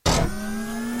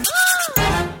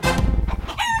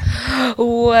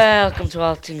Welcome to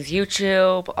All Things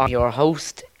YouTube. I'm your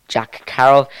host, Jack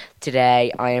Carroll.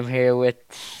 Today I am here with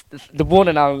the one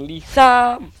and only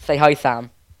Sam. Say hi,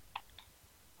 Sam.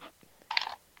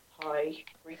 Hi,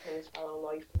 greetings, fellow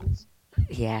lifers.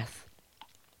 Yes.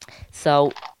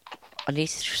 So, I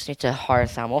just need to hire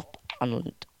Sam up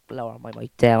and lower my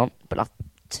mic down, but not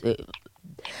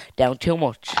down too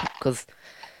much, because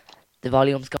the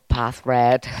volume's got past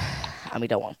red, and we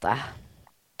don't want that.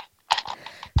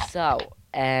 So,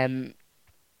 as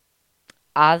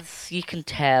you can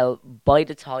tell by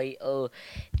the title,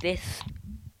 this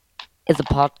is a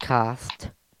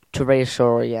podcast to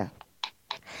reassure you.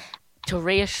 To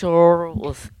reassure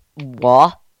us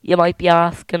what, you might be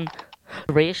asking?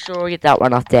 To reassure you that we're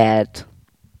not dead.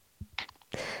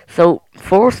 So,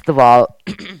 first of all,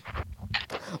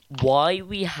 why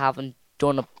we haven't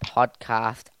done a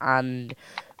podcast and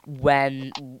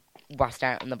when we're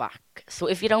starting the back. So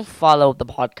if you don't follow the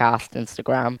podcast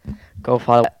Instagram, go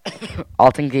follow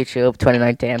All Things YouTube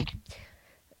 2019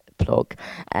 plug.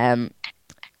 Then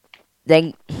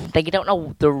you don't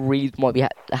know the reason why we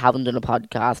haven't done a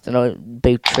podcast in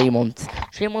about 3 months.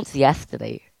 3 months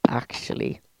yesterday,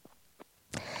 actually.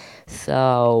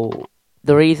 So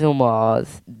the reason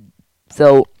was,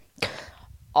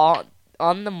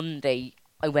 on the Monday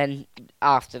I went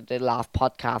after the last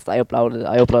podcast I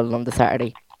uploaded on the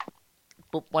Saturday.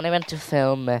 But when I went to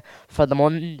film for the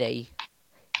Monday,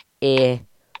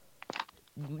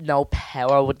 no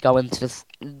power would go into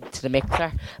the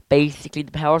mixer. Basically,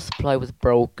 the power supply was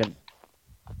broken,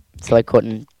 so I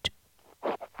couldn't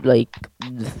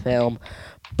film.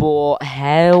 But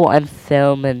how I'm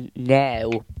filming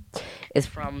now is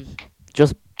from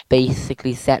just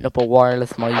basically setting up a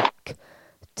wireless mic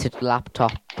to the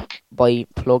laptop by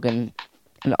plugging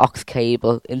an aux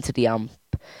cable into the amp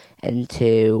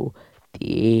into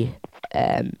the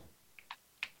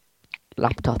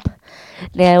laptop.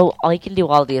 Now I can do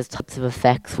all these types of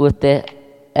effects with the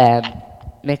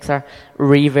mixer,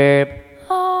 reverb.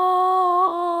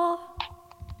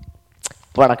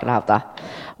 We're not gonna have that.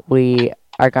 We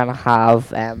are gonna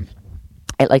have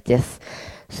it like this.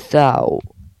 So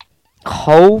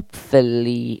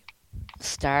hopefully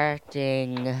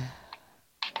starting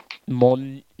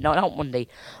not Monday,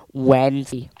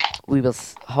 Wednesday, we will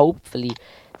hopefully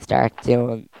start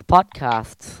doing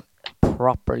podcasts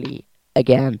properly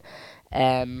again.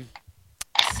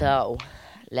 So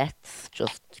let's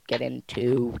just get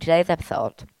into today's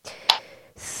episode.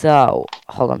 So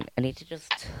hold on, I need to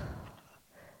just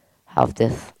have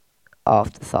this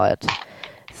off the side.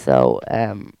 So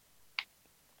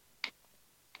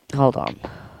hold on,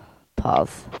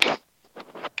 pause.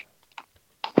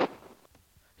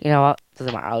 You know what?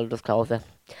 Doesn't matter. I'll just close it.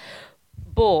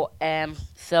 But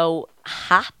so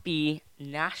happy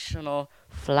National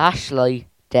Flashlight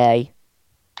Day.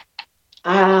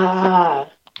 I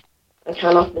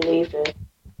cannot believe it.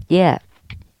 Yeah,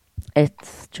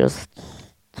 it's just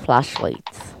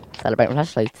flashlights. Celebrating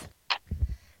flashlights.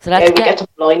 So We get to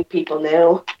blind people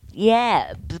now.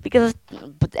 Yeah, but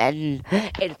then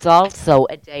it's also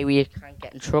a day where you can't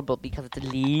get in trouble because it's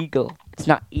illegal. It's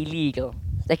not illegal.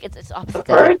 Like it's opposite.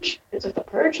 The purge? Is it the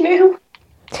purge now?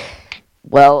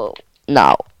 Well,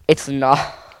 no, it's not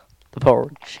the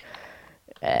purge.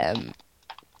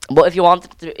 But if you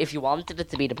wanted it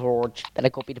to be the purge, then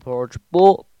it could be the purge.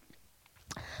 But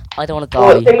I don't want to die.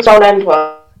 Well, things don't end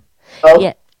well.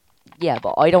 Yeah,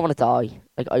 but I don't want to die.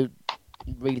 Like I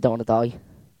really don't want to die.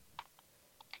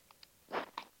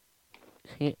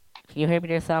 Can you hear me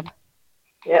there, Sam?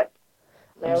 Yep.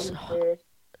 I'm just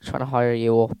trying to hire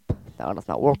you up. No, that's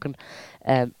not working.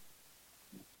 Never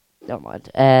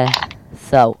mind.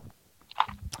 So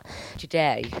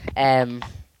today,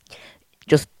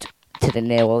 just to the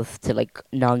nails, to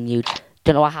non-YouTube.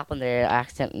 Don't know what happened there. I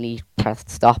accidentally pressed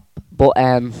stop. But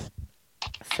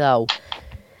so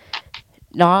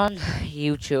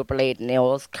non-YouTube related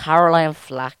news. Caroline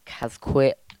Flack has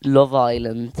quit Love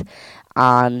Island,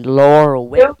 and Laura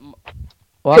Whitmore.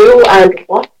 Who and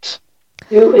what?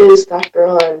 Who is that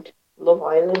girl on Love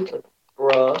Island? Like,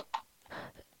 bruh.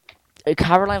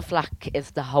 Caroline Flack is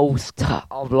the host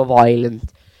of Love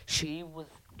Island. She's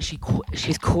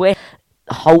quit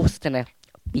hosting it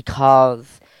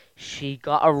because she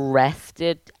got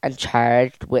arrested and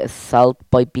charged with assault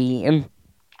by beating.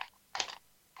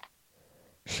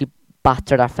 She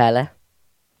battered a fella.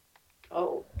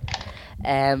 Oh.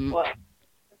 What?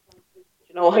 Do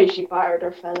you know why she battered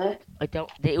her fella? I don't.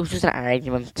 It was just an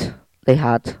argument they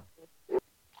had.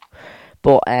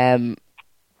 But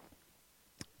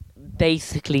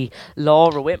basically,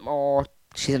 Laura Whitmore,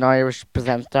 she's an Irish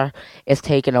presenter, is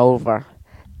taking over.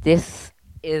 This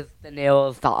is the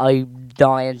news that I'm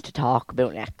dying to talk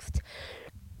about next.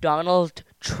 Donald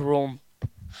Trump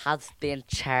has been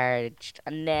charged,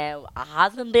 and now it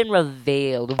hasn't been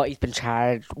revealed what he's been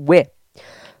charged with.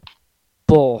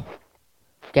 But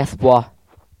guess what?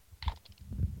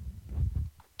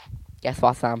 Guess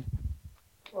what, Sam?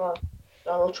 Well,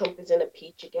 Donald Trump is in a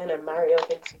peach again, and Mario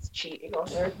thinks he's cheating on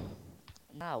her.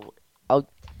 No. Oh,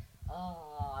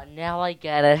 now I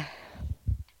get it.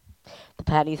 The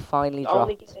penny's finally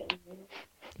Only dropped. getting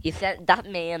You sent that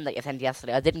meme that you sent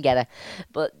yesterday. I didn't get it,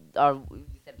 but you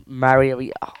said Mario.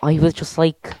 I was just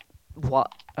like,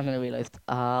 what? And then I realized,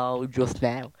 oh, just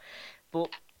now. But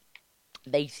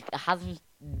it hasn't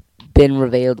been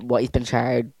revealed what he's been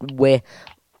charged with.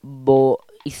 But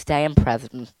he's staying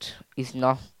president. He's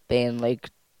not being like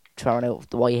thrown out of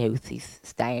the White House. He's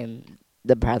staying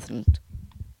the president.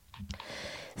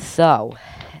 So,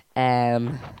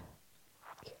 the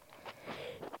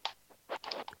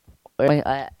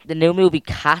new movie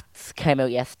Cats came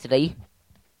out yesterday.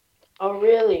 Oh,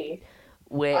 really?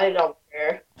 With I don't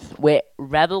care.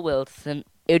 Rebel Wilson,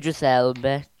 Idris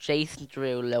Elba, Jason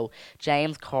Derulo,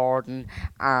 James Corden,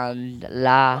 and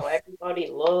Oh, everybody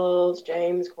loves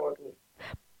James Corden.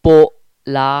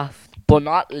 last but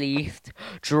not least,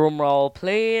 drum roll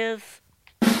please,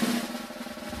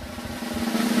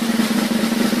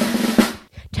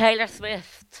 Taylor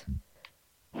Swift.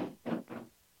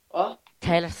 What?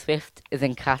 Taylor Swift is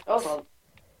in Cats. That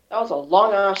was a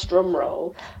long ass drum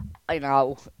roll. I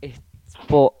know,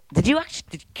 but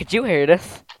could you hear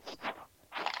this?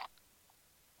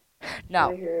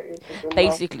 No,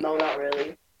 basically, No, not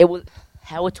really. it was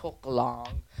how it took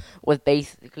long was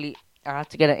basically I had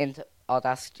to get it into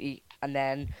Audacity and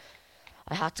then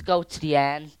I had to go to the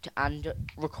end and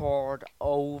record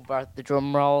over the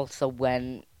drum roll, so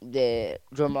when the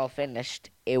drum roll finished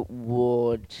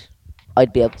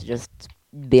I'd be able to just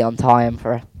be on time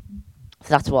for it. So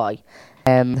that's why.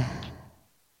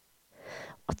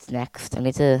 What's next? I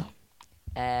need to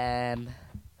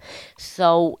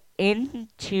so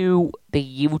into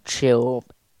the YouTube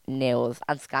news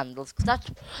and scandals, because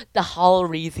that's the whole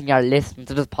reason you're listening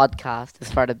to this podcast,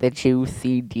 is for the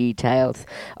juicy details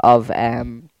of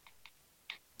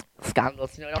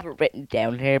scandals. I don't have it written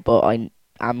down here, but I'm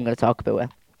going to talk about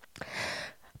it.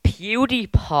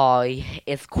 PewDiePie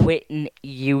is quitting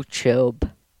YouTube.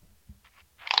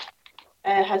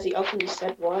 Has he openly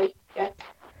said why yet?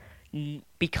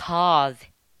 Because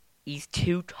he's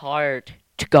too tired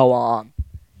to go on.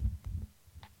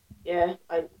 Yeah,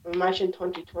 I imagine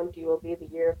 2020 will be the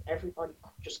year of everybody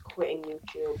just quitting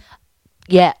YouTube.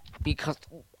 Yeah, because,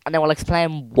 and I will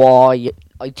explain why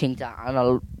I think that, and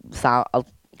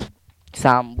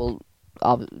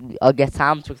I'll get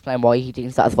Sam to explain why he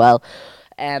thinks that as well.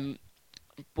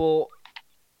 But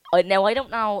now I don't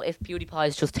know if PewDiePie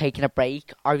is just taking a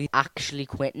break or he's actually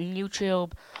quitting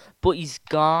YouTube, but he's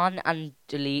gone and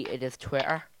deleted his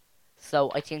Twitter, so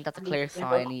I think that's a clear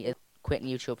sign he is quitting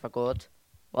YouTube for good.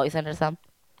 What are you saying there, Sam?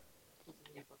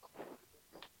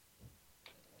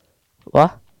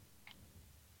 What?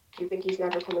 Do you think he's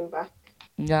never coming back?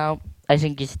 No, I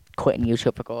think he's quitting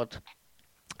YouTube for good.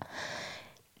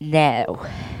 Now,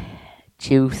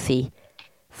 juicy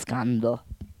scandal.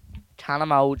 Tana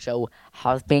Mojo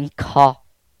has been caught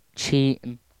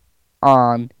cheating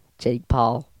on Jake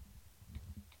Paul.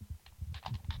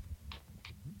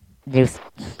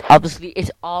 Obviously,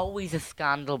 it's always a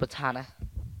scandal with Tana.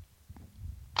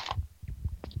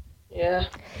 Yeah.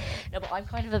 No, but I'm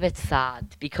kind of a bit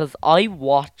sad because I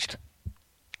watched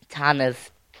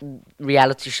Tana's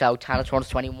reality show, Tana Turns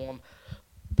 21,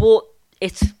 but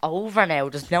it's over now.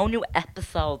 There's no new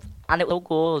episode, and it was so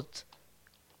good.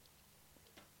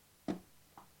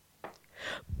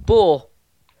 But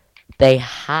they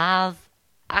have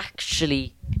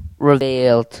actually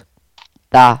revealed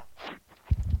that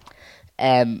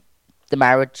the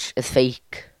marriage is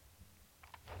fake.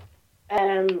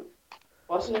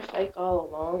 Wasn't it fake all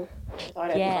along? I thought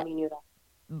everybody knew that.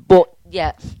 But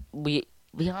yeah, we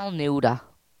all knew that.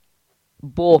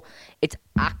 But it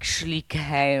actually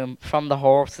came from the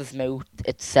horse's mouth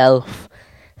itself,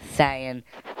 saying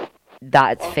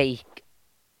that it's fake.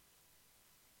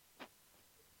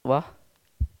 What?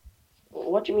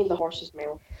 What do you mean the horse's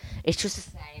mouth? It's just a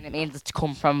saying. It means it's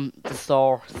come from the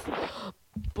source.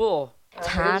 But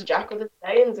here's Jack with the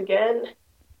sayings again.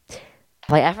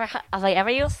 Have I ever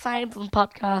used signs on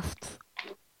podcasts?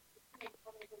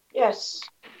 Yes.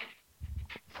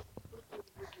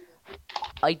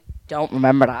 I don't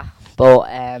remember that,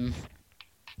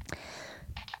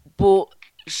 but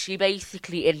she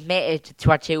basically admitted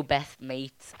to our two best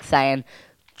mates, saying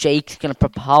Jake's gonna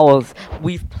propose.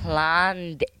 We've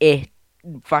planned it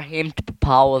for him to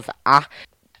propose at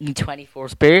his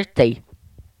 21st birthday.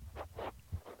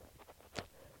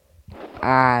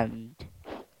 And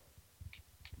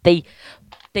they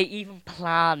they even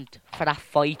planned for that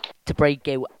fight to break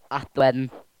out at the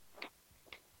wedding.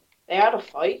 They had a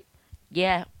fight.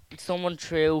 Yeah, someone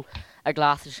threw a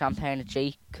glass of champagne at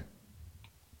Jake.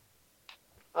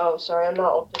 Oh, sorry, I'm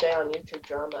not up to date on YouTube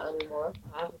drama anymore.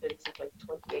 I haven't been since like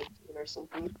 2018 or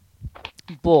something.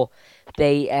 But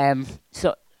they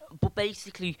so but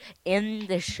basically in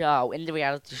the show, in the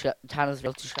reality show, Tana's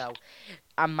reality show,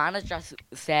 a manager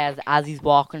says as he's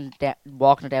walking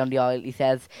down the aisle, he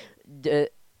says,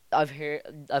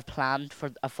 I've planned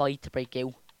for a fight to break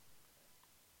out."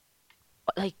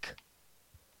 Like,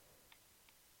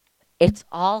 it's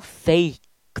all fake.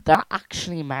 They're not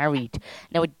actually married.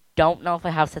 Now, I don't know if I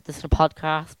have said this in a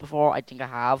podcast before. I think I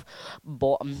have,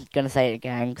 but I'm gonna say it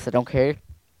again because I don't care.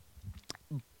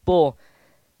 But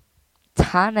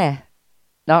Tana,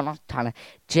 no, not Tana,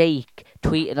 Jake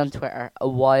tweeted on Twitter a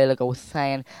while ago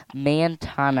saying, "Me and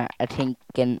Tana are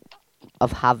thinking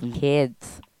of having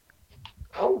kids,"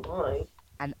 Oh my.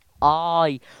 and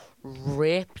I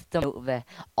ripped them out of it.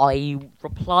 I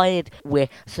replied with,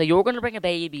 "So you're going to bring a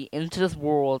baby into this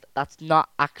world that's not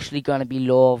actually going to be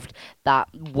loved, that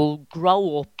will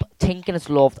grow up thinking it's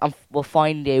loved, and will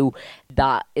find out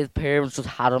that his parents just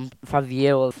had him for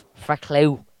views, for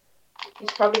clout."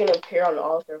 He's probably going to appear on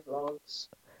all of their vlogs.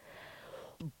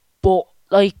 But,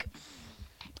 like,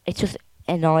 it just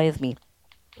annoys me.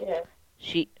 Yeah.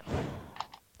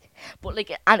 But,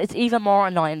 like, and it's even more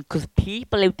annoying because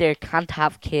people out there can't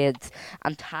have kids,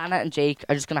 and Tana and Jake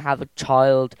are just gonna have a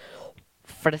child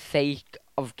for the sake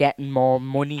of getting more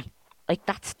money. Like,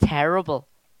 that's terrible.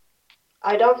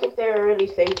 I don't think they were really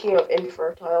thinking of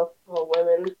infertile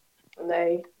women when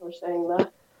they were saying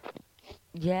that.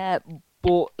 Yeah,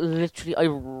 but literally, I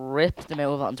ripped them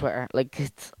out of it on Twitter. Like,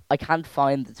 I can't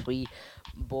find the tweet,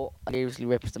 but I seriously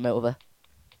ripped them out of it.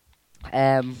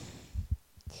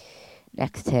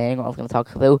 Next thing I was going to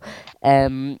talk about.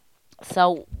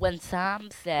 So when Sam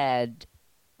said,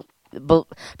 but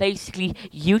basically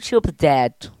YouTube's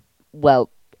dead.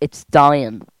 Well, it's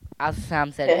dying. As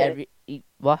Sam said,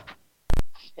 what?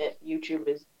 YouTube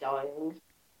is dying.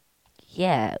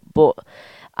 Yeah, but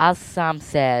as Sam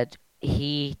said,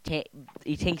 he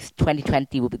thinks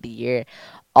 2020 will be the year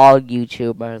all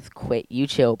YouTubers quit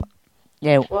YouTube.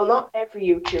 Now, well, not every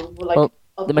YouTube, but like well,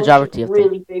 a the bunch majority of of them.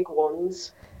 really big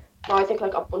ones. No, I think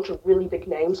like a bunch of really big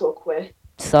names will quit.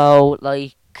 So,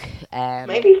 like,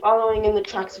 maybe following in the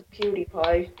tracks of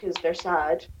PewDiePie because they're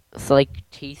sad. So, like,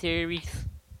 T-Series?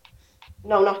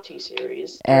 No, not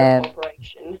T-Series. They're a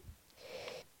corporation.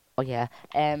 Oh, yeah.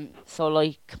 So,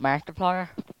 like, Markiplier?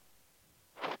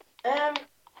 I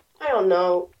don't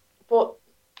know. But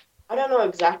I don't know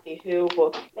exactly who,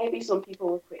 but maybe some people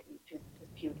will quit YouTube because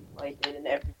PewDiePie did and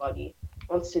everybody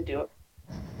wants to do it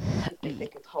because they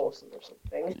think it's wholesome or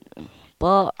something.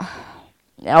 But,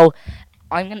 no,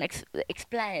 I'm going to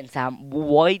explain, Sam.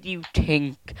 Why do you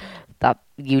think that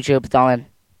YouTube's dying?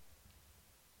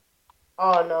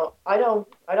 Oh no, I don't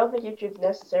think YouTube's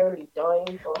necessarily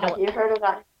dying. But have you heard of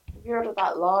that? Have you heard of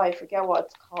that law? I forget what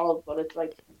it's called, but it's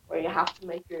like where you have to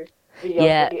make your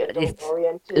videos really adult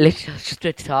oriented. Literally, just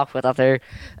to talk about that there.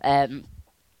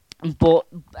 But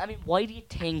I mean, why do you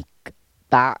think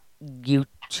that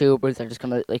YouTubers are just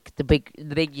gonna, like, the big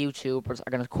YouTubers are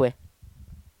gonna quit?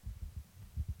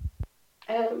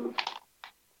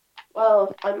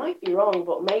 Well, I might be wrong,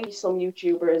 but maybe some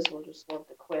YouTubers will just want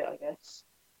to quit, I guess.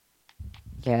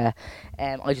 Yeah,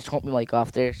 I just turned my mic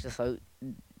off there just so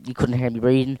you couldn't hear me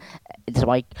breathing into the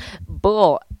mic.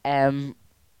 But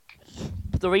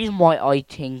the reason why I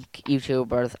think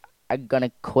YouTubers are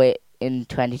gonna quit in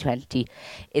 2020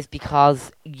 is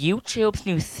because YouTube's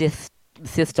new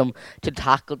system to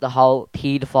tackle the whole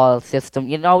paedophile system.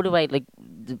 You know the way, like,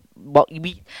 what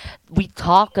we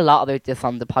talk a lot about this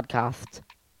on the podcast.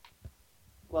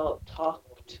 Well,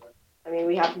 talked. I mean,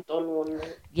 we haven't done one.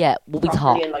 Yeah, well, we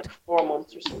talked in like 4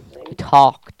 months or something. We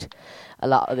talked a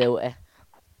lot about it,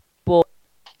 but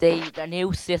their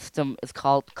new system is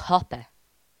called COPPA.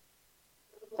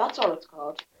 That's all it's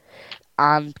called.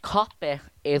 And COPPA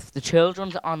is the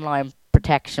Children's Online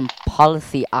Protection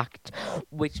Policy Act,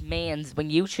 which means when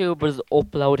YouTubers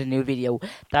upload a new video,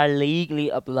 they're legally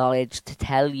obliged to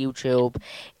tell YouTube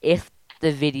if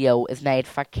the video is made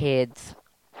for kids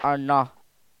or not.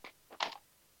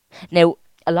 Now,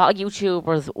 a lot of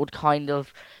YouTubers would kind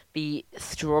of be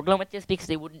struggling with this because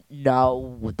they wouldn't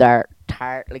know their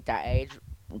age,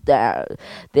 the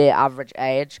average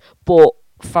age. But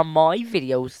for my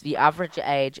videos, the average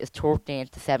age is 13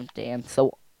 to 17,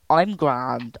 so I'm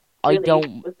grand. I Really?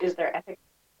 don't Is there epic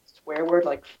swear word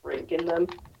like freak in them?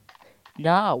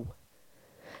 know.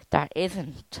 There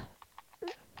isn't.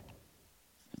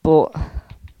 But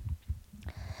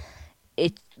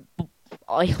it,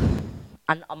 I,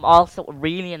 and I'm also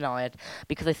really annoyed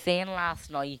because I seen last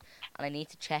night and I need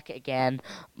to check it again.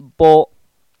 But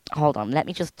hold on, let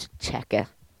me just check it.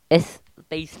 It's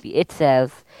basically it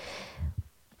says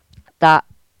that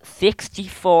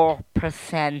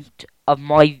 64% of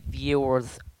my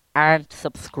viewers aren't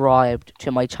subscribed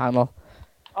to my channel.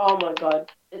 Oh my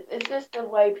god. Is this the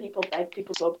way people beg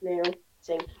people sub now?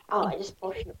 Saying, oh, I just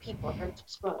portion of people aren't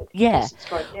subscribed. Please Yeah,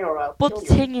 subscribe now or I'll but kill the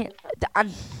your thing is, boyfriend.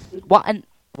 and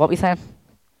what we saying?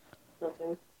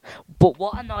 Nothing. But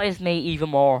what annoys me even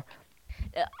more,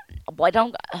 uh,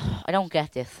 I don't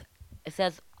get this. It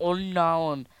says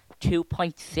unknown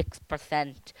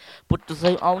 2.6%, but there's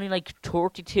like only like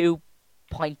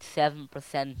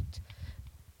 32.7%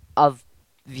 of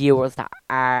viewers that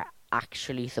are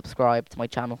actually subscribed to my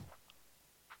channel.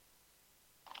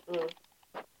 Mm.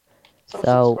 So So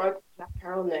subscribe to Jack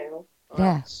Carroll now or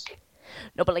yeah, else.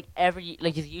 no, but like every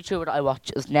like this YouTuber that I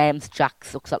watch, his name's Jack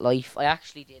Sucks at Life. I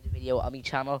actually did a video on my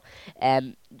channel.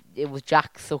 Um, it was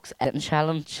Jack Sucks Editing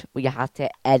Challenge where you had to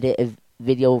edit a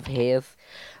video of his.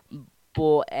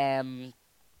 But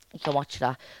you can watch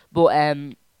that. But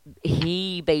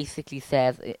he basically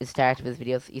says at the start of his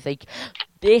videos, he's like,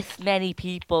 this many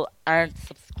people aren't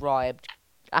subscribed.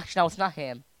 Actually, no, it's not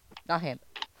him. Not him.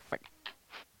 Frick.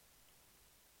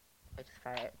 I just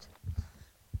farted.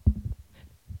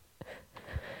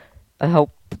 I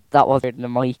hope that wasn't heard in the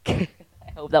mic.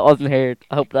 I hope that wasn't heard.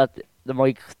 I hope that the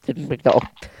mic didn't pick that up.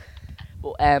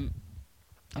 But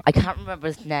I can't remember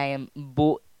his name,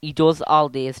 but he does all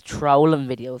these trolling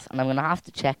videos, and I'm gonna have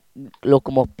to look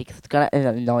him up because it's gonna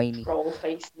annoy me. Troll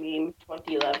face meme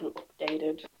 2011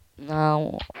 updated.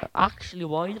 No, actually,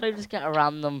 why did I just get a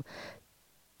random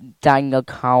Daniel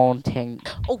Count thing?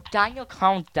 Oh, Daniel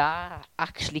Count that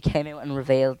actually came out and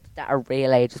revealed that her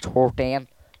real age is 13.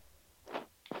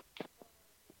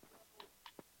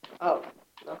 Oh,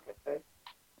 okay.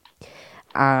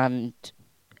 And,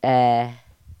 uh,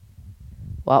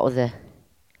 what was it?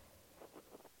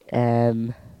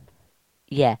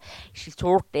 Yeah, she's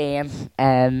 13.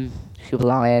 She was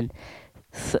lying.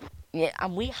 So, yeah,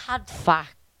 and we had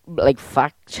fact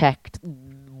checked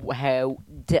how.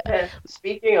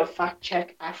 Speaking of fact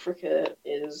check, Africa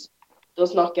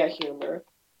does not get humor.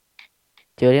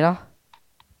 Do you know?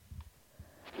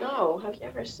 No, have you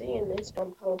ever seen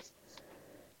Instagram posts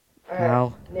are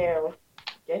No. now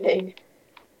getting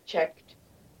checked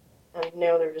and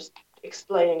now they're just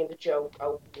explaining the joke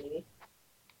openly?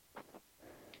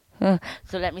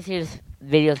 So let me see this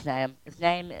video's name.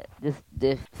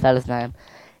 This fella's name.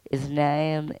 His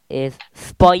name is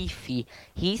Spiffy.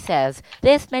 He says,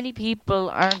 this many people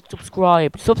aren't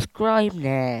subscribed. Subscribe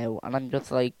now. And I'm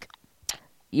just like,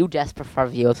 you desperate for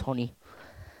views, honey.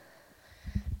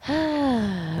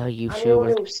 Anyone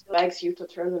YouTubers. who still begs you to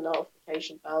turn the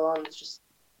notification bell on is just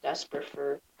desperate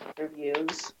for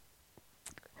reviews.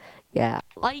 Yeah,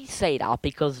 I say that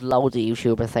because loads of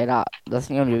YouTubers say that. That's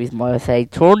the only reason why I say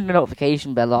turn the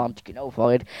notification bell on to get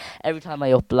notified every time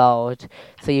I upload,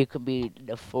 so you can be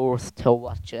the first to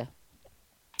watch it.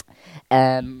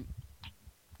 Um,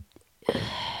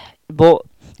 but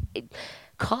it,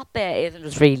 copy isn't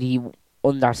just really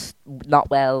under not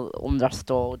well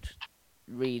understood,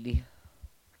 really.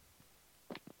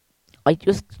 I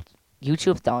just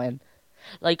YouTube's dying.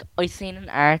 Like I seen an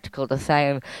article that's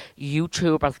saying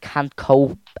YouTubers can't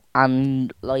cope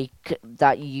and like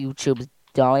that YouTube's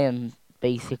dying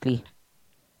basically.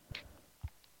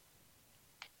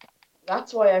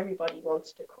 That's why everybody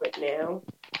wants to quit now.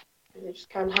 They just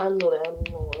can't handle it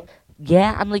anymore.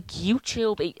 Yeah, and like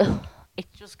YouTube,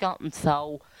 it's just gotten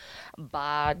so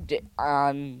bad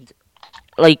and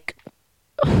like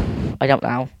I don't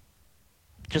know.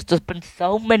 Just there's been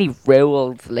so many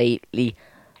rules lately.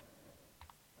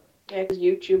 Yeah, because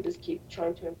YouTube is keep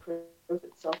trying to improve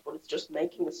itself, but it's just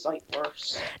making the site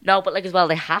worse. No, but like as well,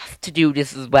 they have to do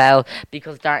this as well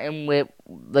because they're in with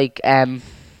like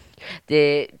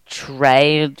the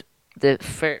trade,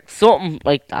 something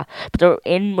like that. But they're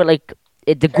in with like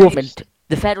the Right. government,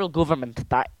 the federal government.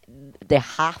 That they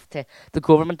have to. The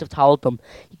government have told them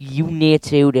you need to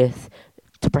do this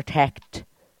to protect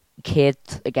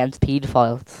kids against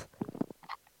paedophiles.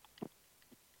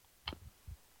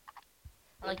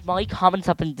 Like my comments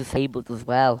have been disabled as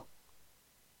well,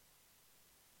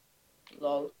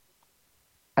 Lol.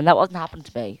 and that wasn't happening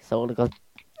to me. So like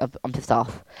I'm pissed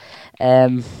off.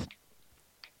 Um,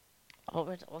 what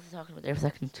was I talking about there for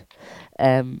a second?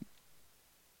 Um,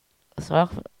 so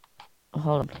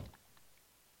hold on.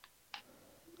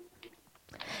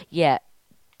 Yeah,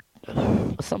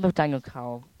 something about Daniel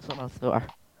Cowan. Something else about her.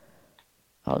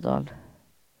 Hold on.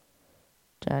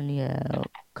 Danielle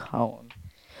Cowan.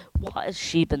 What has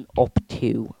she been up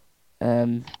to?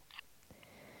 Um,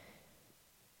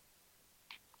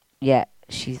 yeah,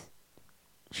 she's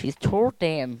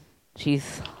 13.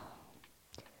 She's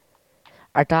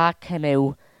Our dad came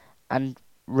out and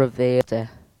revealed it.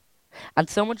 And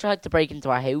someone tried to break into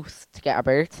our house to get our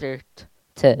birth cert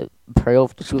to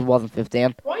prove that she wasn't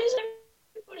 15. Why is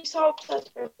everybody so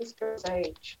obsessed with this girl's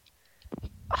age?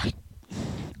 I,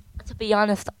 to be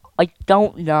honest, I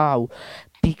don't know.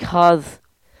 Because,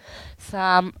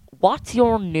 Sam, what's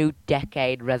your new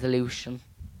decade resolution?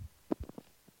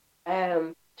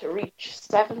 To reach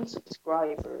 7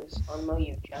 subscribers on my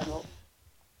YouTube channel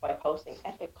by posting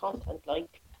epic content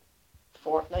like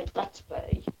Fortnite Let's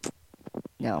Play.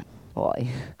 No, why?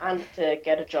 And to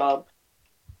get a job.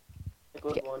 A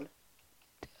good Yeah, one.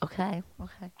 okay.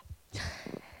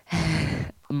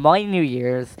 My New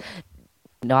Year's,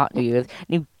 not New Year's,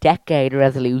 new decade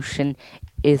resolution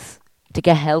is to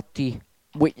get healthy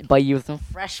by using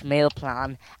Fresh Meal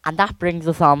Plan. And that brings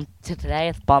us on to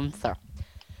today's sponsor.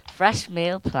 Fresh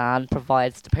Meal Plan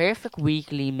provides the perfect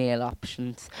weekly meal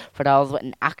options for those with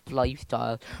an active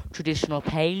lifestyle. Traditional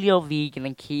paleo, vegan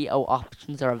and keto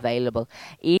options are available,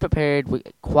 each prepared with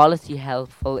quality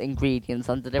healthful ingredients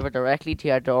and delivered directly to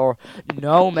your door.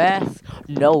 No mess,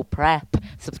 no prep.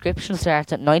 Subscription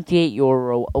starts at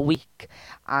 €98 a week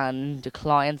and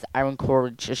clients are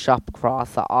encouraged to shop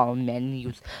across all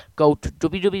menus. Go to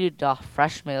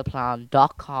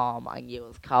www.freshmealplan.com and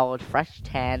use code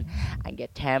FRESH10 and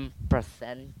get 10%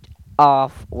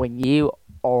 off when you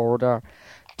order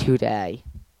today.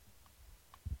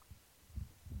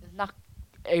 It's not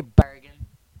a bargain.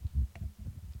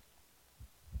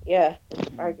 Yeah, it's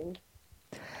a bargain.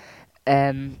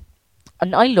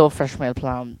 And I love Fresh Meal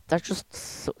Plan. They're just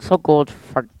so good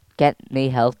for getting me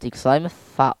healthy because I'm a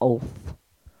fat oaf.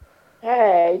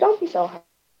 Hey, don't be so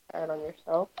hard on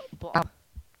yourself. But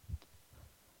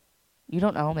you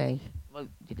don't know me. Well,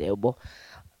 you do, but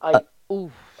I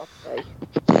oof. okay.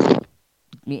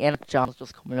 Me and John's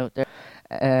just coming out there.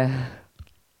 Uh,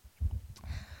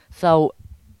 so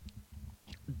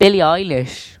Billie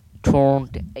Eilish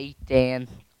turned 18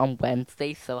 on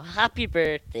Wednesday. So happy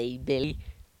birthday, Billie!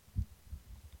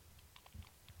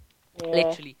 Yeah.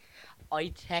 Literally, I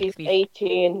She's text me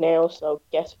 18 now, so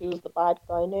guess who's the bad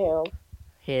guy now?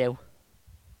 here.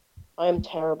 I am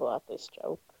terrible at this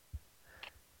joke.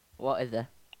 What is it?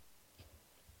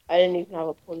 I didn't even have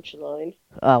a punchline.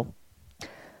 Oh,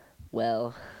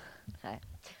 well, okay.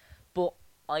 But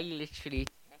I literally.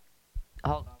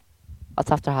 Hold on.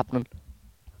 What's after happening?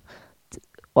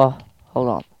 Well, hold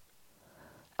on.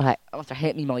 Okay, I must have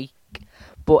hit me mic.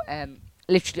 But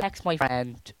literally text my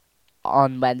friend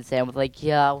on Wednesday and was like,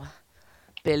 yo,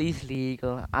 Billy's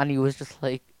legal. And he was just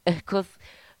like, because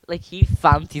like he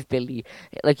fancies Billy.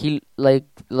 Like he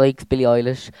likes Billie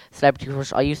Eilish. Celebrity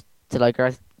crush. I used to like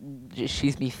her.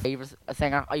 She's my favourite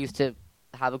singer. I used to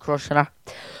have a crush on her.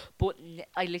 But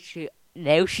I literally,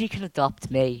 now she can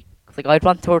adopt me. 'Cause, like, I'd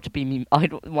want her to be me.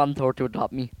 I'd want her to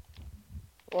adopt me.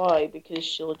 Why? Because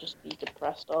she'll just be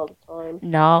depressed all the time.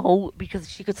 No, because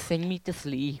she could sing me to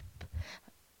sleep.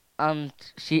 And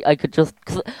I could just,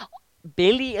 cause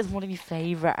Billie is one of my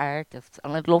favourite artists,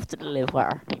 and I'd love to live with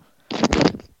her.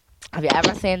 Have you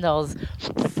ever seen those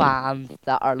fans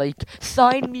that are like,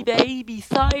 sign me baby,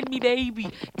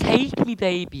 take me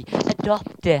baby,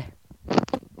 adopt it?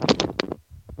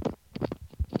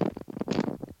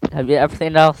 Have you ever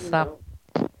seen those, Sam?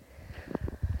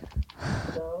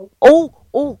 No. No.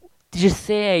 Oh, did you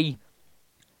say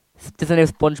there's a new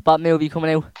SpongeBob movie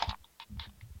coming out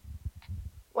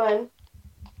When?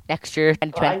 next year,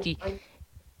 Well, 2020?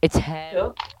 It's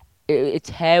Cool. it's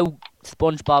how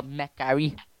SpongeBob met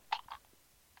Gary.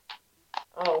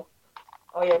 Oh.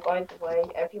 Oh yeah, by the way,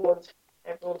 everyone's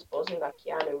buzzing that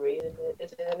Keanu Reeves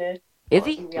is in it. Is But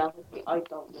he? in reality, I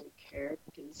don't really care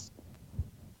because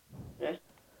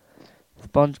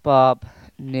SpongeBob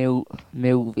new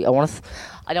movie.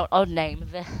 I don't know the name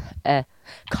of it.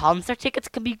 Concert tickets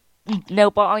can be now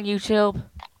bought on YouTube.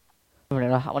 I don't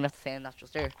know. I want to say that's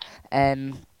just there.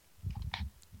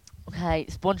 Okay,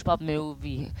 SpongeBob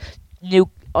movie.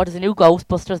 There's a new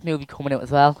Ghostbusters movie coming out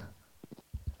as well.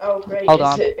 oh great, Hold is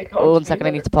on. it going to One be second, I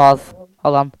need another to pause. one?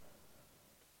 Hold on.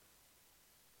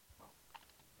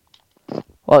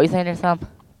 What are you saying there, Sam?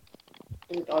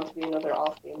 Is it going to be another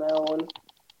all-female one?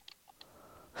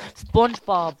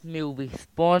 SpongeBob movie.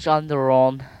 Sponge on the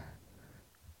Run.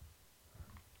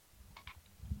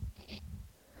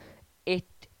 It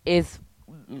is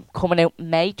coming out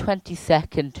May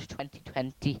 22nd,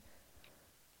 2020.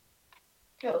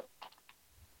 Cool.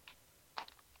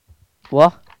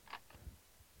 What?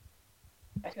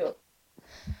 Cool.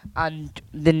 And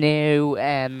the new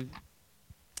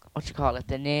what you call it?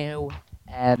 The new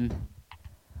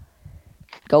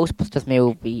Ghostbusters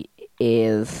movie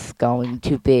is going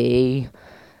to be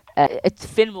it's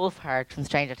Finn Wolfhard from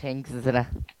Stranger Things, isn't it?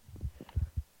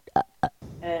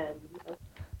 Um,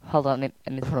 Hold on, I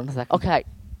need to run a sec. Okay,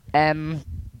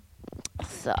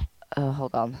 so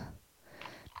hold on,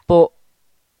 but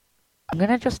I'm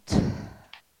gonna just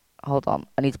hold on.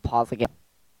 I need to pause again.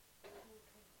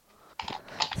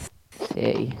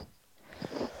 See,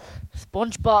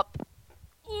 SpongeBob.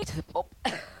 Oh,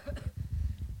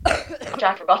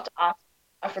 Jack,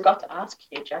 I forgot to ask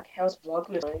you, Jack. How's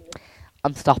Vlogmas going?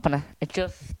 I'm stopping it. It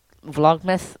just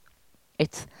Vlogmas.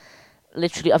 It's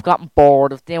literally I've gotten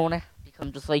bored of doing it because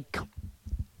I'm just like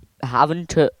having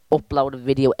to upload a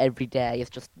video every day. It's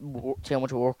just too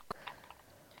much work.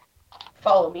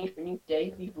 Follow me for new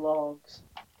daily vlogs.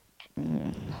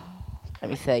 Let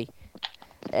me see.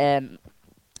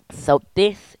 So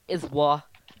this is what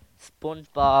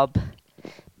SpongeBob,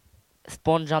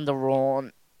 Sponge on the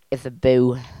Run, is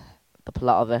about. The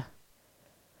plot of it.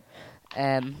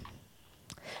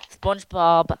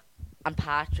 SpongeBob and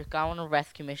Patrick go on a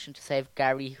rescue mission to save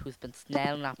Gary, who's been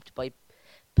snail-napped by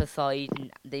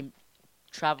Poseidon. They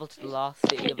travel to the lost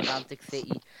city of Atlantic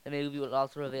City. The movie will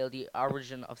also reveal the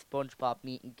origin of SpongeBob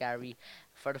meeting Gary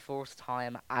for the first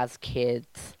time as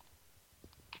kids.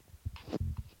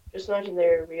 Just imagine they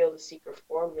reveal the secret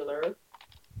formula.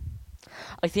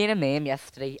 I seen a meme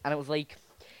yesterday, and it was like,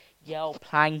 "Yo,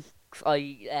 Planks."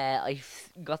 I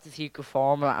got the secret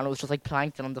formula, and it was just like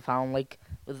Plankton on the phone, like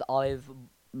with his eyes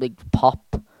like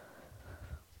pop.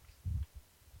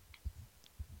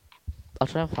 I'll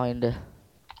try and find it.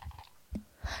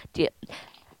 Do you,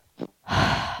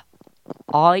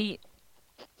 I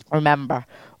remember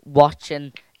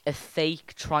watching a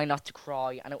fake Try Not to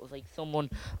Cry, and it was like someone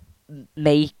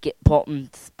putting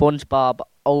SpongeBob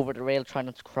over the rail trying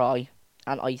not to cry,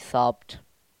 and I sobbed.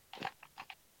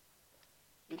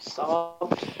 You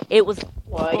sobbed. It was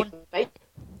Why? Fake?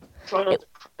 Try not to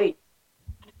cry.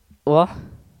 what?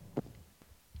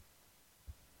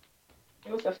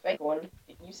 It was a fake one.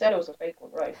 You said it was a fake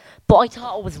one, right? But I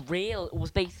thought it was real. It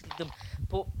was basically them,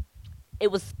 but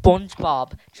it was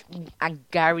SpongeBob and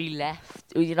Gary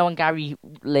left. You know when Gary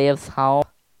leaves home.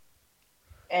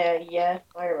 Yeah,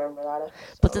 I remember that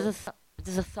episode. But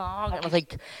there's a song, and it's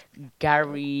like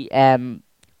Gary come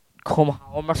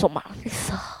home or something. I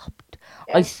sobbed.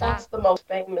 Yes, that's the most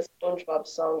famous SpongeBob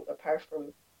song apart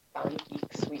from Pancake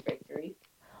Sweet Victory.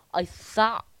 I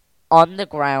sat on the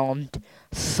ground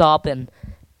sobbing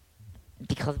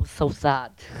because it was so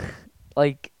sad.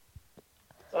 Like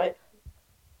So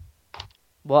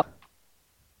what?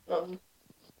 um,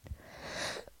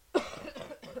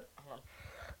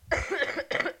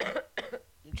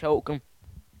 I'm choking.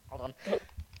 Hold on.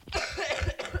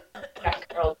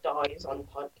 Jack Earl dies on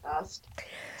podcast.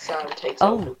 Sam takes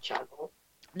over the channel.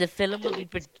 The film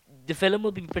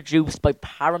will be produced by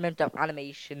Paramount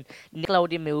Animation,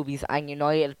 Nickelodeon Movies, and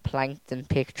United Plankton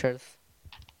Pictures.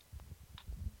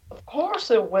 Of course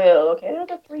it will. Okay, they're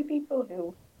the three people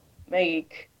who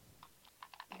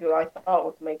I thought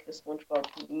would make the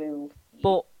SpongeBob move.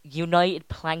 But United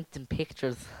Plankton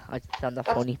Pictures, I just found that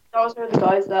funny. Those are the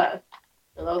guys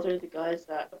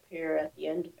that appear at the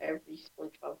end of every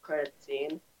SpongeBob credit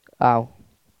scene. Oh.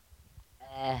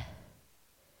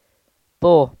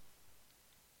 But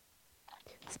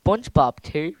SpongeBob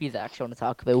theories I actually want to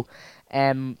talk about.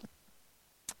 We're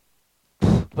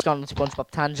on a SpongeBob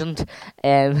tangent.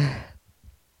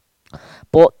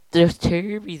 But there's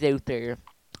theories out there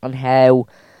on how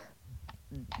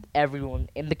everyone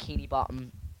in Bikini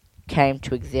Bottom came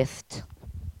to exist.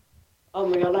 Oh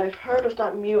my god, I've heard of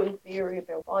that mutant theory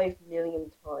about 5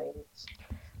 million times.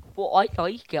 But I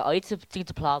like it. I think it's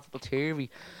a plausible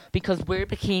theory. Because where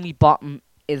Bikini Bottom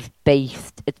is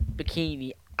based, it's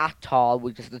Bikini Atoll,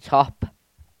 which is the top.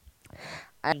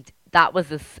 And that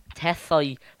was a test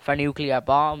site for nuclear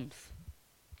bombs.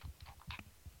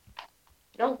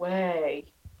 No way.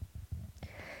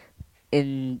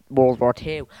 In World War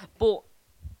II. But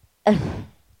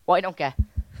what I don't get,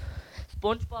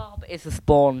 SpongeBob is a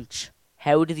sponge.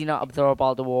 How does he not absorb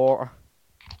all the water?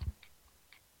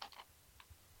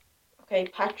 Okay,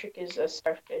 Patrick is a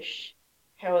starfish.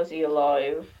 How is he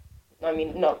alive? I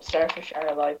mean, no, starfish are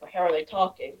alive, but how are they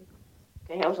talking?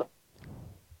 Okay, how's a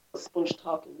sponge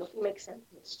talking? Nothing makes sense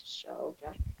in this show,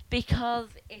 Jack. Because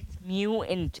it's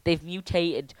mutant. They've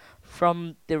mutated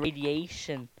from the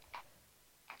radiation.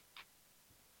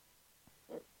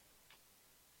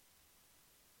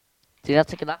 Do you not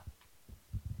think of that?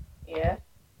 Yeah,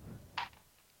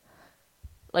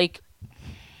 Like,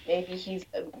 maybe he's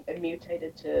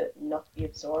mutated to not be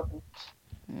absorbent.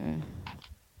 mm,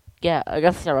 yeah, I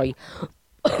guess you're right.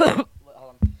 Wait, hold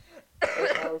on.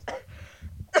 As well as that,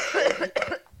 maybe.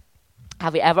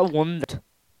 Have you ever wondered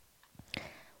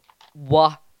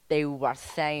what they were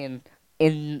saying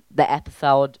in the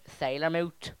episode Sailor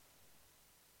Moon?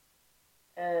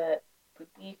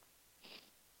 Poopy.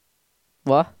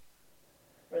 What?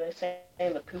 Were they saying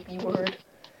the poopy word?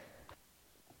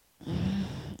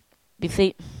 You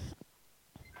see,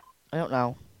 I don't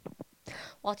know.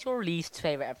 What's your least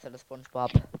favourite episode of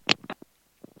SpongeBob?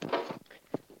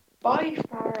 By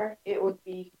far, it would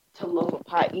be To Love a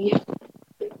Patty.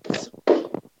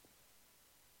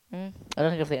 I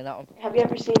don't think I've seen that one. Have you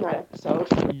ever seen that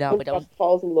episode? No, I SpongeBob don't.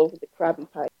 falls in love with the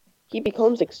Krabby Patty. He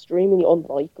becomes extremely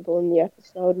unlikable in the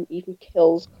episode and even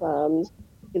kills clams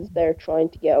because they're trying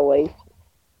to get away,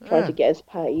 trying to Uh, get his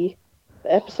patty.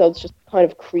 The episode's just kind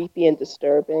of creepy and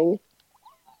disturbing.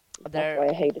 That's they're. why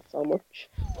I hate it so much.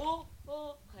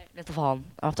 Okay. It's a fall.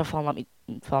 After falling,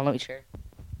 let me share.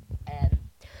 Um,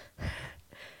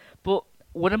 but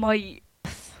one of my.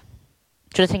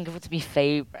 Trying to think of what's my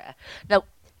favourite. Now,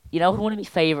 you know who one of my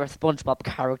favourite SpongeBob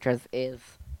characters is?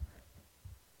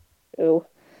 Ooh.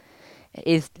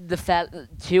 Is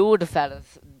two of the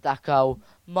fellas that go,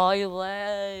 my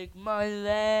leg,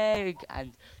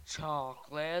 and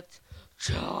chocolate,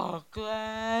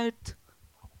 chocolate.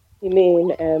 You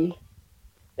mean,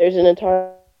 there's an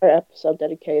entire episode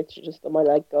dedicated to just the My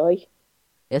Leg guy.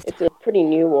 Yes. It's a pretty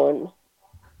new one.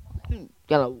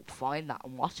 Gotta find that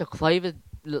and watch it, 'cause I have a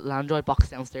little Android box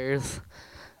downstairs.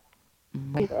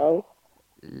 Bro.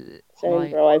 Same, My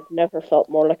bro. I've never felt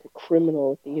more like a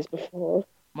criminal with these before.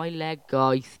 my leg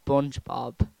guy,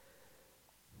 SpongeBob.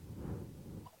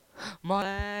 My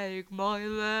leg.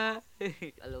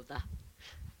 I love that.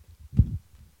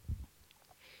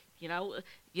 You know,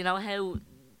 you know how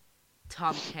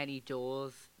Tom Kenny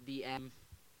does the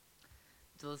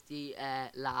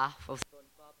laugh of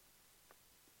SpongeBob.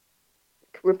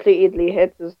 Repeatedly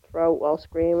hits his throat while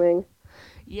screaming.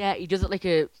 Yeah, he does it like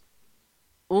a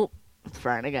it's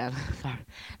frying again. Sorry.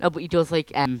 No, but he does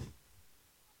like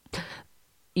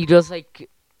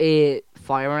a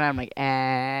fire alarm like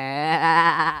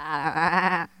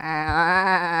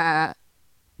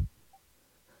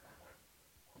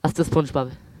That's the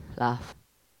SpongeBob laugh.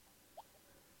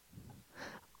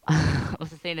 I was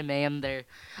saying to Mayhem there,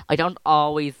 I don't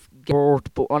always get bored,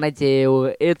 but when I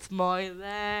do, it's my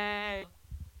leg.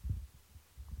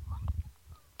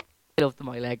 I love the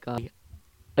my leg guy.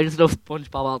 I just love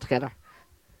SpongeBob altogether.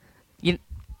 You you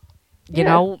Yeah,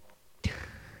 know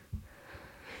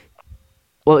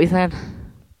what we saying?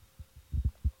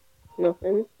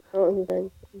 nothing. Not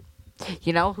anything.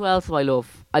 You know who else do I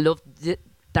love? I love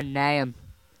their name,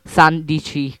 Sandy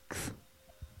Cheeks.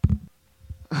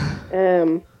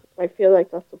 I feel like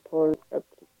that's a pun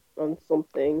on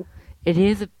something. It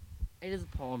is a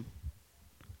poem.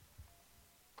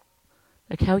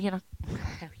 Like how you not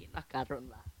gathering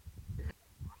that?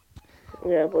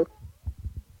 Yeah, but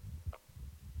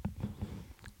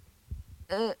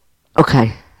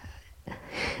Okay.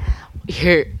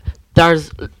 Here,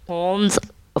 there's tons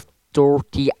of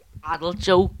dirty adult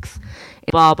jokes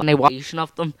in Bob, and I watch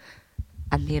of them,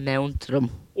 and the amount of them.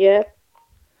 yeah,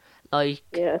 Like,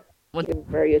 yeah. when, You give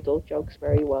very adult jokes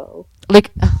very well.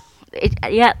 like,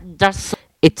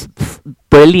 it's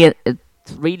brilliant.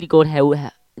 It's really good how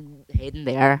hidden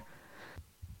they are.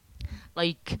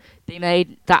 Like, they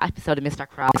made that episode of Mr.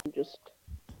 Krabs. Just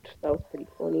that was pretty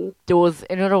funny. There was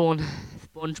another one,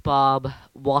 SpongeBob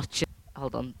watching.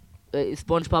 Hold on,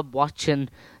 SpongeBob watching.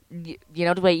 You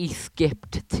know the way he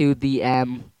skipped to the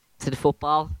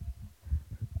football.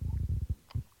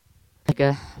 Like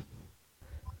a.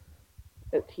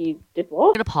 That he did I'm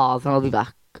what? gonna pause and I'll be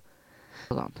back.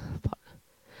 Hold on.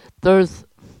 There's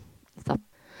stop.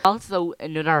 Also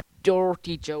another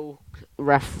dirty joke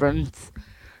reference.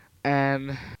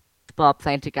 Bob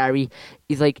saying to Gary,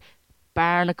 he's like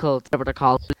barnacles, whatever they're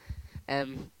called.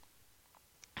 Um,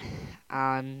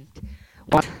 and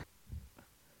what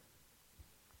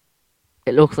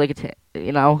it looks like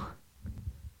you know.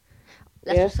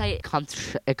 Let's Yeah. just say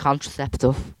a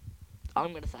contraceptive.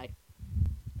 I'm gonna say.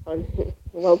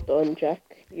 Well done, Jack.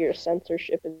 Your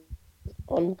censorship is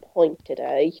on point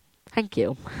today. Thank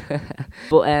you.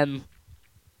 But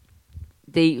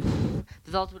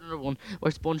there's also another one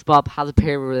where SpongeBob has a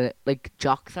pair of like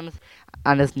jocks on it,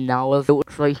 and his nose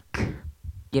looks like,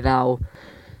 you know,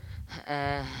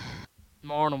 uh,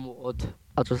 morning wood.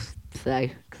 I'll just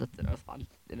say because it's in response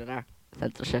in our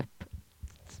censorship.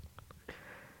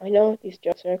 I know what these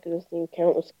jokes are because the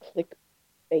account was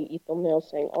clickbaity thumbnails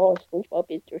saying, "Oh, SpongeBob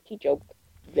is dirty joke.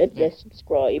 Red Yeah. less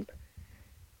subscribe."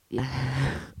 Yeah.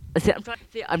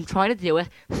 I'm trying to do it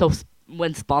so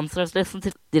when sponsors listen to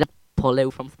it, they don't pull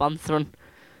out from sponsoring.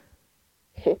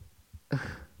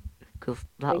 Because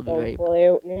that They would be don't very.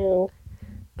 pull out now.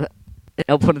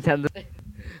 No pun intended.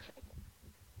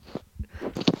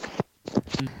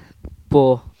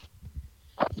 But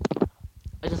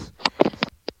I just.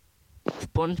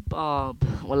 SpongeBob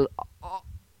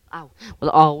will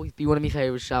always be one of my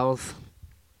favourite shows.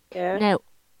 Yeah. Now,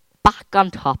 back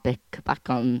on topic, back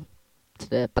on to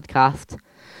the podcast.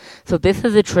 So this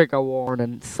is a trigger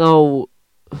warning. So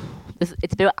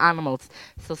it's about animals.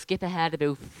 So skip ahead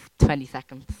about 20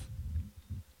 seconds.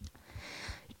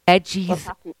 What Deji's,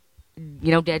 happened?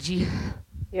 you know Deji?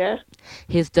 Yeah.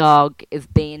 His dog is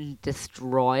being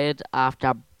destroyed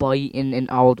after biting an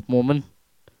old woman.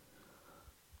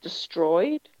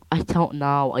 Destroyed? I don't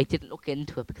know. I didn't look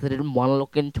into it because I didn't want to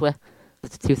look into it.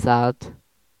 It's too sad.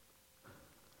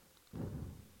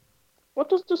 What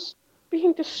does this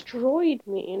being destroyed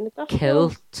mean? That sounds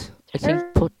Killed. I think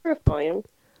terrifying.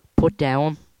 put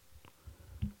down.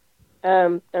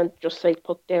 Then just say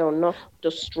put down, not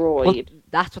destroyed.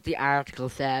 That's what the article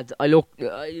said. Look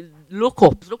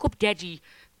up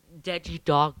Deji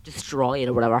dog destroyed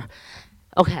or whatever.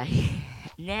 Okay,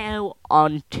 now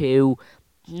on to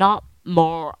not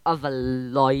more of a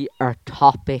lighter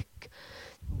topic,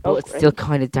 but Oh, it's still great.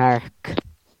 kind of dark.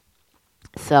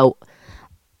 So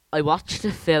I watched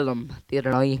a film the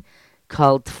other night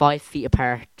called 5 Feet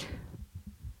Apart.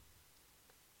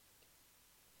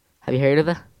 Have you heard of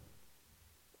it?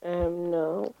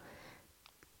 No.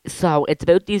 So it's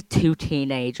about these two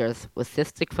teenagers with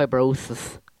cystic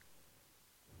fibrosis.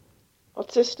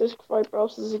 What's cystic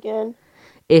fibrosis again?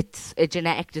 It's a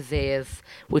genetic disease,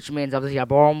 which means obviously you're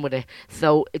born with it.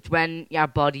 So it's when your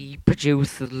body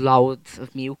produces loads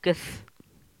of mucus.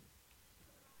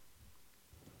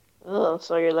 Oh,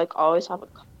 so you're like always have a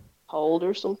cold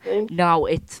or something? No,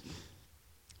 it's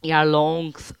your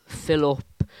lungs fill up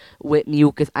with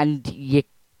mucus, and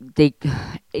they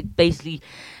it basically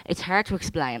it's hard to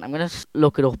explain. I'm gonna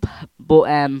look it up,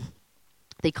 but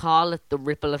they call it the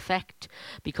ripple effect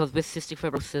because with cystic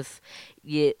fibrosis,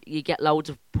 you get loads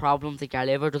of problems like your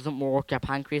liver doesn't work, your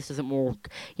pancreas doesn't work,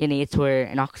 you need to wear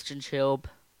an oxygen tube.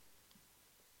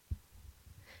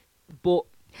 But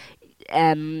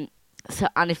um, so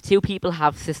and if two people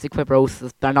have cystic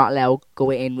fibrosis, they're not allowed to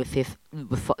go in with 6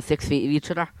 feet of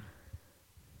each other.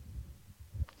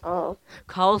 Oh.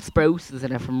 Carl Sprouse is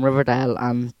in it from Riverdale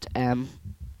and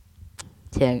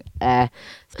thing.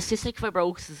 Cystic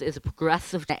fibrosis is a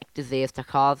progressive genetic disease that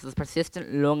causes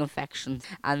persistent lung infections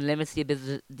and limits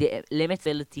limits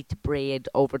ability to breathe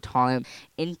over time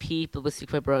in people with cystic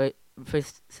fibrosis.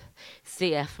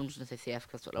 CF, I'm just going to say CF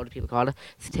because that's what a lot of people call it,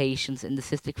 stations in the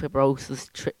cystic fibrosis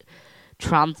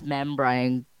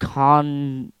transmembrane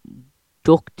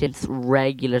conductance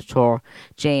regulator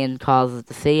gene causes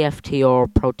the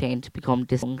CFTR protein to become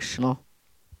dysfunctional.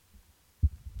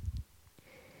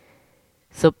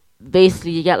 So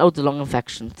basically, you get loads of lung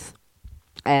infections,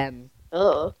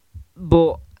 Oh.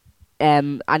 but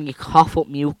and you cough up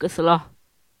mucus a lot.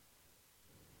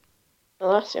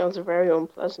 Well, that sounds very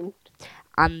unpleasant.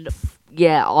 And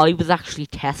yeah, I was actually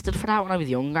tested for that when I was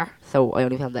younger, so I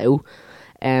only found out.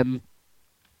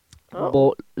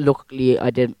 But luckily, I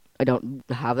didn't. I don't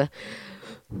have it.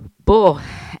 But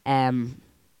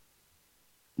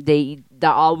they're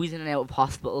always in and out of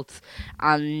hospitals,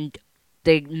 and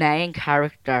the main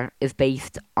character is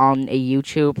based on a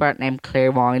YouTuber named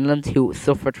Claire Wineland who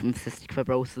suffered from cystic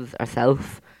fibrosis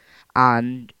herself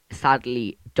and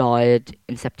sadly died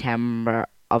in September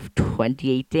of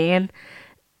 2018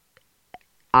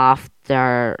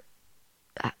 after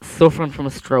suffering from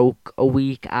a stroke a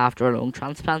week after a lung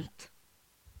transplant.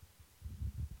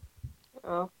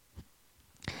 Oh.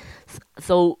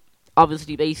 So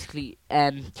obviously, basically,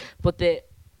 but the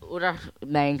other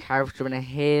main character in it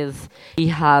he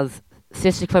has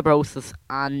cystic fibrosis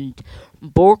and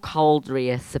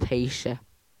Burkholderia cepacia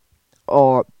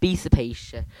or B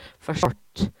cepacia for short.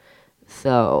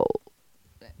 So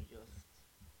let me just.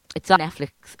 It's on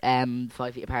Netflix.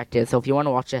 5 Feet Apart. So if you want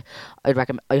to watch it,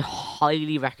 I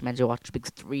highly recommend you watch it because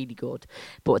it's really good,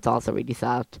 but it's also really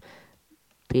sad.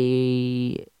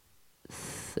 B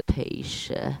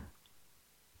cepacia.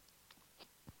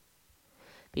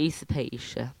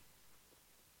 Basopacia.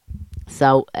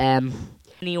 So,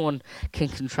 anyone can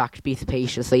contract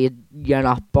basopacia, so you're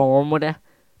not born with it.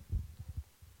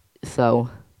 So,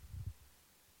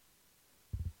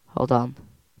 hold on.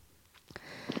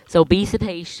 So B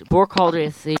cepacia, Burkholder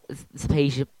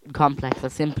cepacia complex, or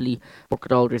simply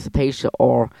Burkholder cepacia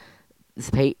or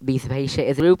B cepacia,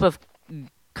 is a group of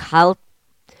cal-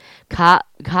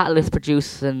 catalyst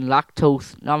producing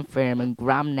lactose non-firm and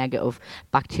gram-negative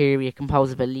bacteria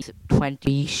composed of at least 20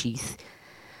 species.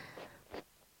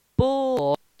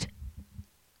 But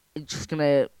just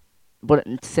gonna put it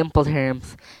in simple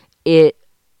terms, it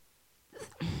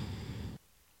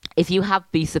if you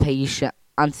have B cepacia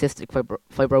and cystic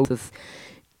fibrosis,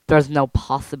 there's no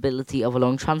possibility of a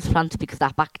lung transplant because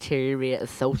that bacteria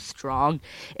is so strong.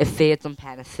 It feeds on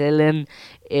penicillin.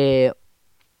 It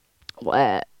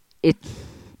uh, it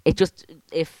it just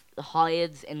it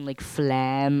hides in like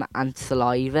phlegm and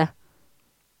saliva.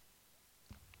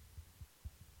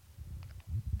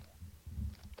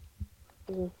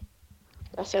 Mm.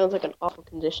 That sounds like an awful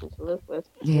condition to live with,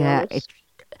 to be Yeah, honest.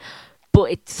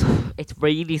 but it's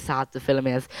really sad, the film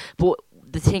is. But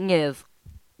the thing is,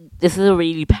 this is a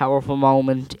really powerful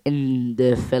moment in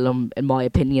the film, in my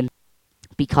opinion,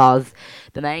 because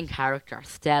the main character,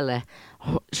 Stella,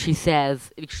 she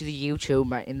says, she's a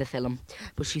YouTuber in the film,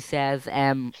 but she says,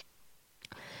 I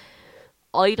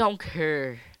don't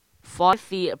care. 5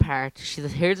 feet apart, she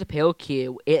says, here's a pill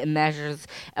cue. It measures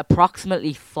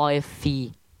approximately 5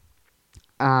 feet.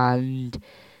 And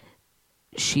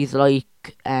she's like,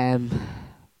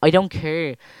 I don't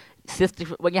care.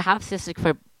 When you have cystic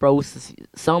fibrosis,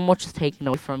 so much is taken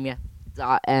away from you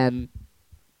that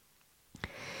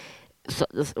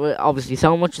obviously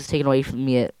so much is taken away from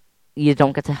you. You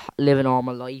don't get to live a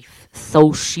normal life.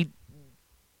 So she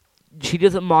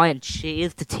doesn't mind. She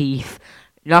is the thief,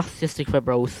 not cystic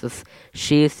fibrosis.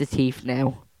 She is the thief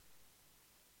now.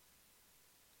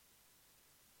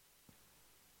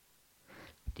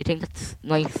 Do you think that's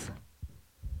nice?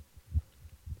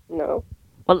 No.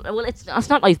 Well, it's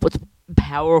not nice, but it's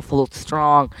powerful, it's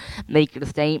strong, making a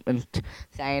statement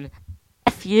saying,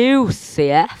 "F you,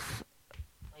 CF."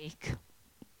 Like,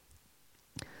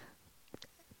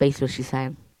 basically, what she's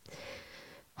saying.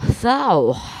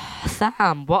 So,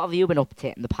 Sam, what have you been up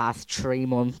to in the past 3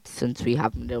 months since we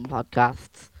haven't done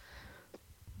podcasts?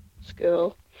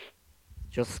 School.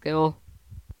 Just school.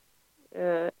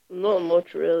 Not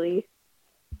much really.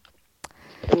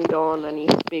 Didn't go on any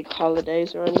big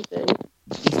holidays or anything.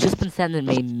 He's just been sending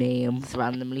me memes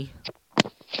randomly.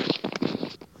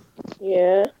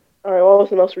 Yeah. Alright, what was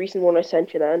the most recent one I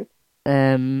sent you then?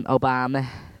 Obama.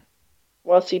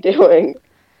 What's he doing?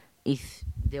 He's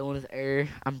doing his air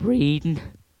and breathing.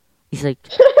 He's like,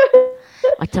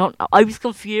 I don't know. I was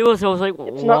confused. I was like,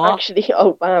 It's not what? actually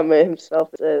Obama himself.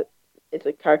 It's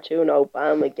a cartoon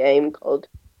Obama game called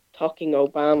Talking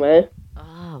Obama.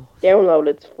 Oh, Download,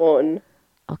 it's fun.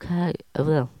 okay, I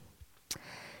will.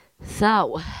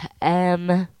 So,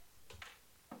 we're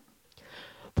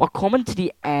coming to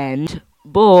the end,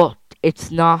 but it's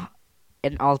not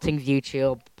an All Things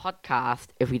YouTube podcast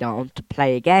if we don't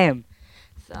play a game.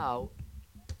 So,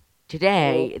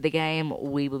 today, the game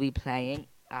we will be playing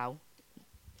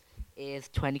is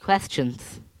 20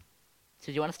 questions. So,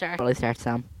 do you want to start? Or will I start,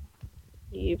 Sam?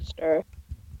 You start.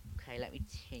 Okay, let me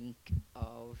think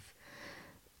of.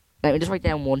 Let me just write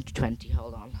down 1 to 20.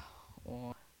 Hold on.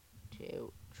 1,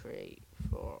 2, 3,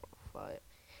 4, 5,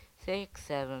 6,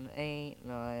 7, 8,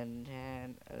 9,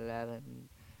 10, 11,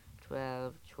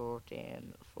 12,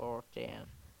 13, 14,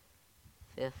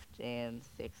 15,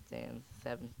 16,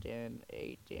 17,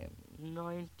 18,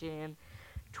 19,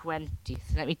 20. So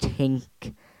let me think.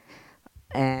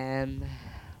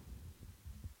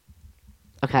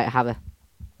 Okay, I have it.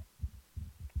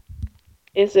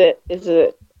 Is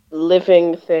it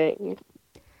living thing?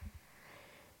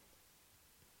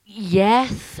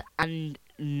 Yes and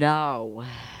no.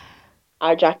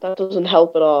 Jack, that doesn't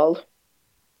help at all.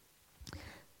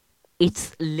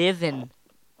 It's living.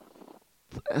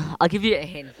 I'll give you a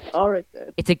hint. Alright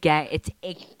then. It's a game.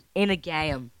 In a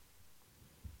game.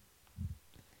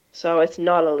 So it's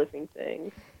not a living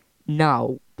thing.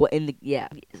 No, but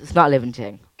it's not a living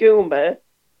thing. Goomba.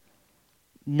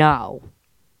 No,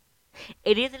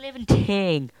 it is a living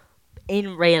thing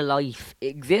in real life. It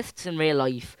exists in real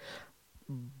life,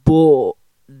 but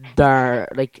they're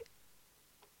like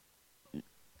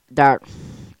they're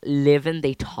living.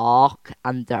 They talk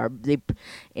and they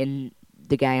in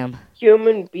the game.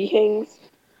 Human beings.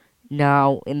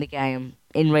 No, in the game.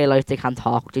 In real life, they can't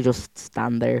talk. They just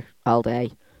stand there all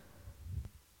day.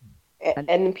 And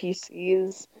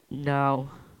NPCs. no.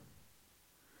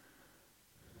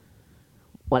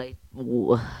 Will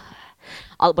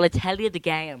I tell you the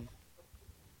game?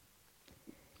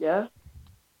 Yeah.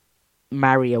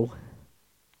 Mario.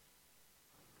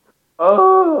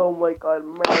 Oh my god,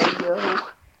 Mario.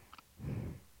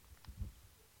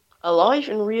 alive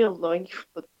in real life,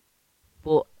 but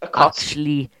but a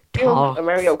costume, actually a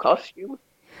Mario talks. costume.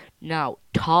 No,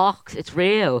 talks. It's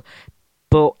real,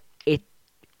 but it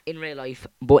in real life,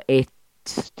 but it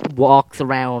walks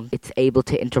around. It's able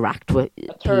to interact with A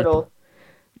people. turtle,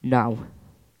 No.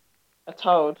 a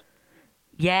toad.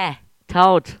 Yeah,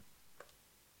 Toad.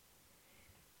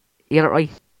 You got it right.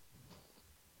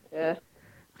 Yeah.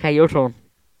 Okay, your turn.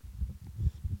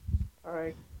 All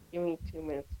right. Give me 2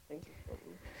 minutes to think of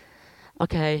something.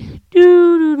 Okay.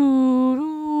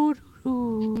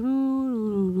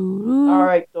 All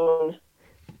right, done.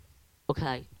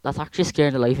 Okay, that's actually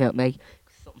scaring the life out of me.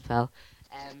 Something fell.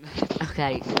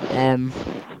 Okay.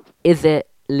 Is it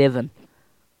living?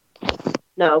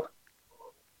 No.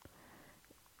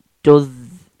 Does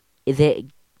is it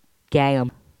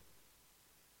game?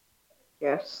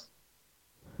 Yes.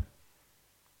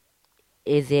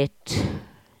 Is it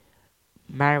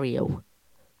Mario?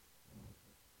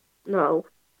 No.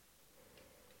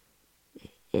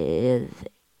 Is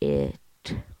it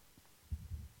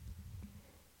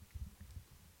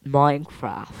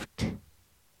Minecraft?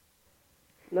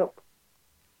 Nope.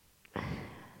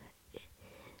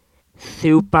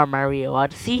 Super Mario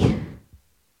Odyssey?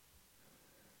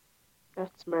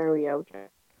 That's Mario.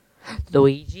 Jack.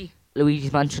 Luigi?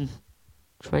 Luigi's Mansion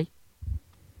 3?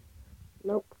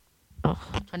 Nope. Oh,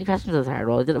 20 questions is hard.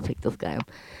 Well, I didn't pick this game.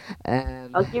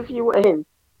 I'll give you a hint.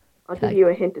 I'll give Okay. you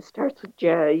a hint. It starts with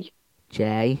J.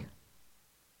 J.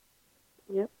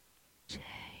 Yep. J.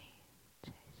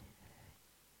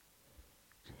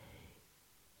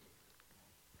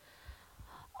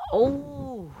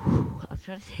 Oh, I'm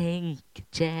trying to think.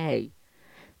 J.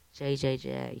 J. J.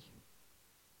 J.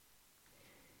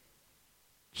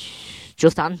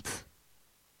 Just Ants.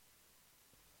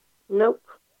 Nope.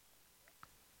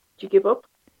 Did you give up?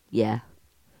 Yeah.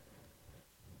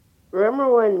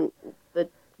 Remember when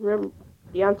remember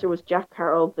the answer was Jack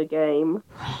Carroll the game.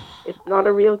 It's not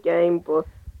a real game, but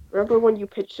remember when you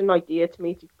pitched an idea to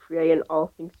me to create an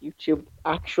all things YouTube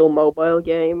actual mobile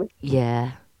game?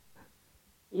 Yeah.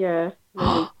 Yeah. Then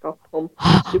we got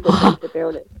super pumped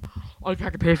about it. I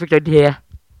had the perfect idea.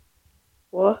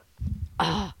 What?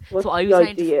 So What's the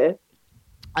idea?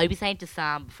 I was saying to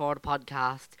Sam before the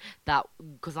podcast that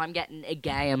because I'm getting a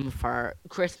game for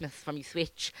Christmas from your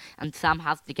Switch and Sam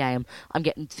has the game, I'm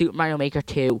getting Super Mario Maker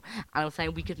 2. And I was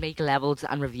saying we could make levels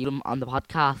and review them on the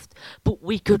podcast, but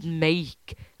we could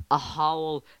make a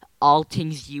whole all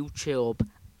things YouTube,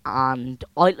 and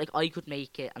I could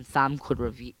make it and Sam could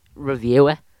review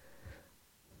it.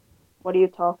 What are you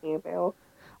talking about?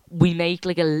 We make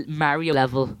like a Mario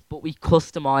level, but we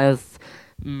customize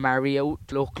Mario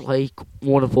to look like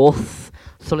one of us.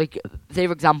 So, like, say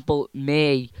for example,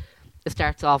 me. It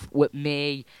starts off with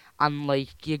me, and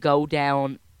like you go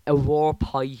down a war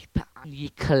pipe and you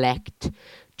collect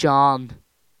John,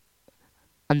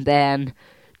 and then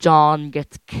John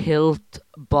gets killed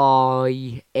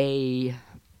by a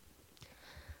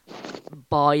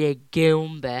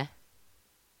Goomba,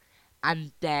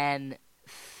 and then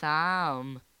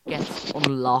Sam gets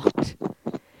unlocked.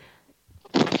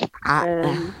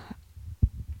 Um,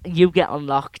 You get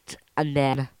unlocked, and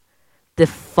then the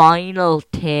final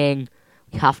thing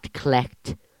we have to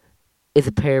collect is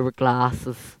a pair of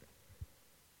glasses.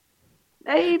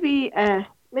 maybe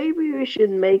we should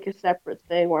make a separate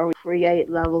thing where we create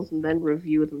levels and then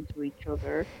review them to each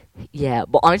other. Yeah,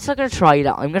 but I'm still gonna try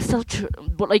that. I'm gonna still,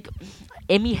 but like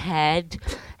in my head,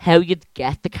 how you'd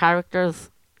get the characters,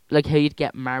 like how you'd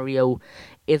get Mario,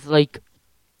 is like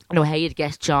how you'd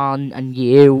get John and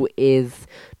you is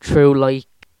through like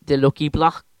the lucky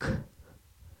block.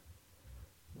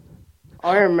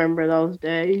 I remember those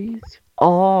days of the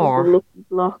Or lucky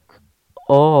block.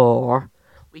 or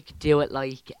we could do it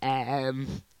like I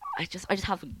just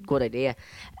have a good idea.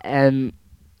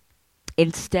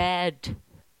 Instead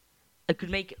I could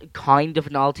make kind of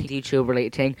an alt YouTube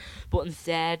related thing, but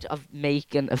instead of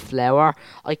making a flower,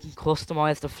 I can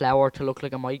customize the flower to look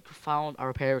like a microphone or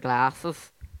a pair of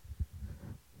glasses.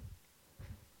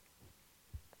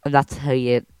 And that's how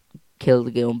you kill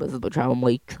the Goombas, by throwing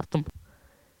mics at them.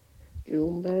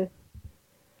 Goomba.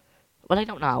 Well, I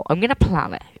don't know. I'm gonna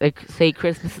plan it. Like, say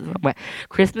Christmas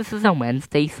is on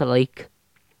Wednesday, so like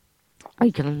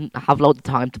I can have loads of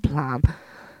time to plan.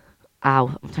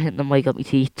 Ow, I'm hitting the mic up my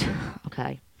teeth.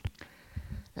 Okay.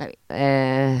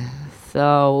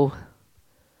 So,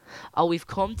 we've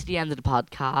come to the end of the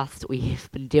podcast. We've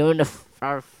been doing it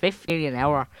for 15 an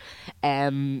hour.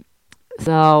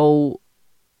 So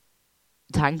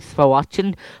thanks for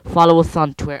watching. Follow us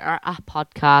on Twitter at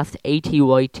podcast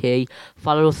ATYT.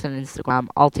 Follow us on Instagram,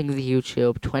 all things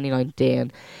YouTube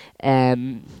 2019.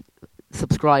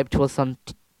 subscribe to us on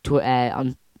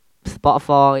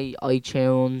Spotify,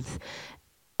 iTunes,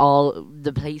 all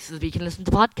the places we can listen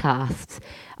to podcasts.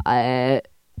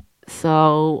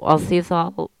 So I'll see you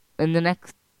all in the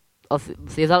next. I'll see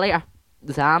you all later.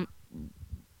 Sam,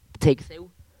 take us out.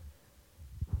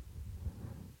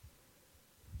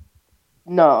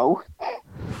 No.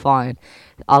 Fine,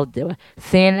 I'll do it.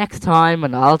 See you next time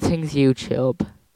on All Things YouTube.